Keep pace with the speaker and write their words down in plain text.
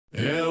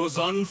It was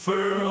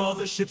unfurl all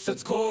the ships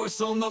at course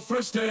on the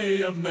first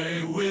day of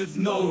May with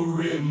no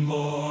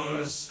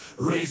remorse.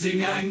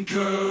 Raising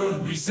anchor,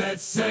 we set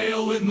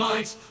sail with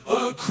might,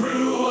 a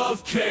crew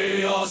of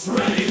chaos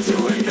ready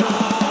to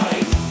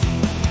ignite.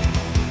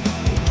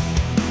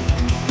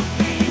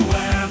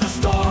 Beware the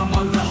storm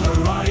on the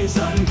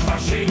horizon,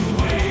 crashing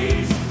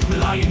waves,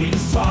 lightning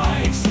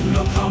strikes,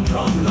 will come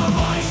from the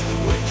might.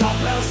 With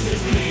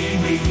cutlasses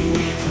gleaming,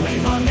 we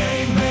claim our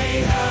name,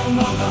 Mayhem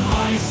on the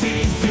high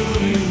seas,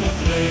 fueling the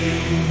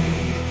flame.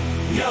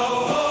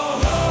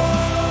 Yo-ho-ho,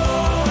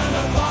 and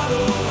a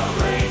bottle of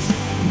rage,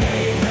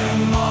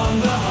 Mayhem on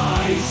the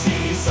high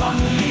seas,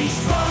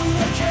 unleashed from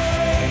the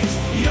cage.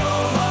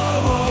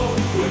 Yo-ho-ho,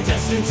 we're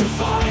destined to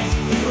fight,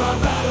 hear our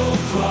battle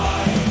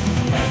cry,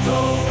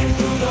 echoing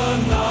through the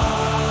night.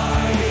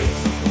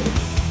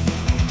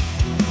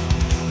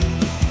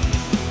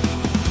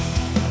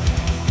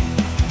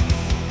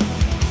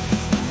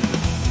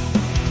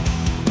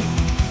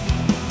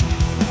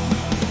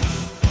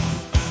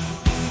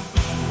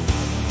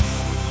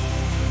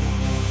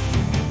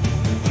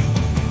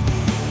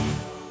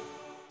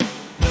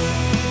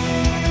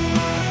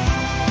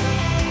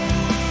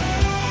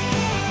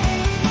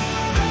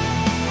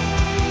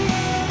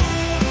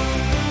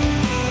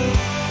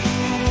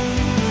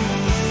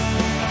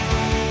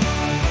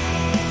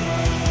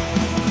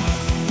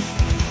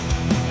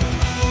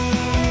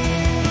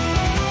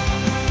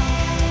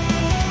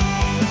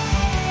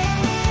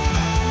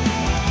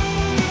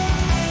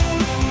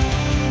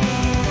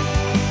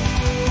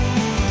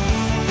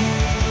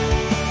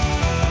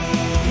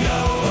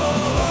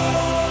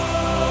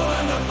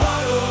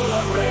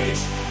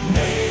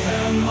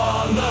 Mayhem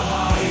on the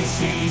high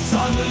seas,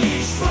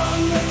 unleashed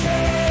from the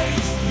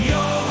cage.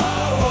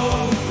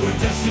 Yo-ho-ho, we're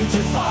destined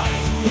to fight.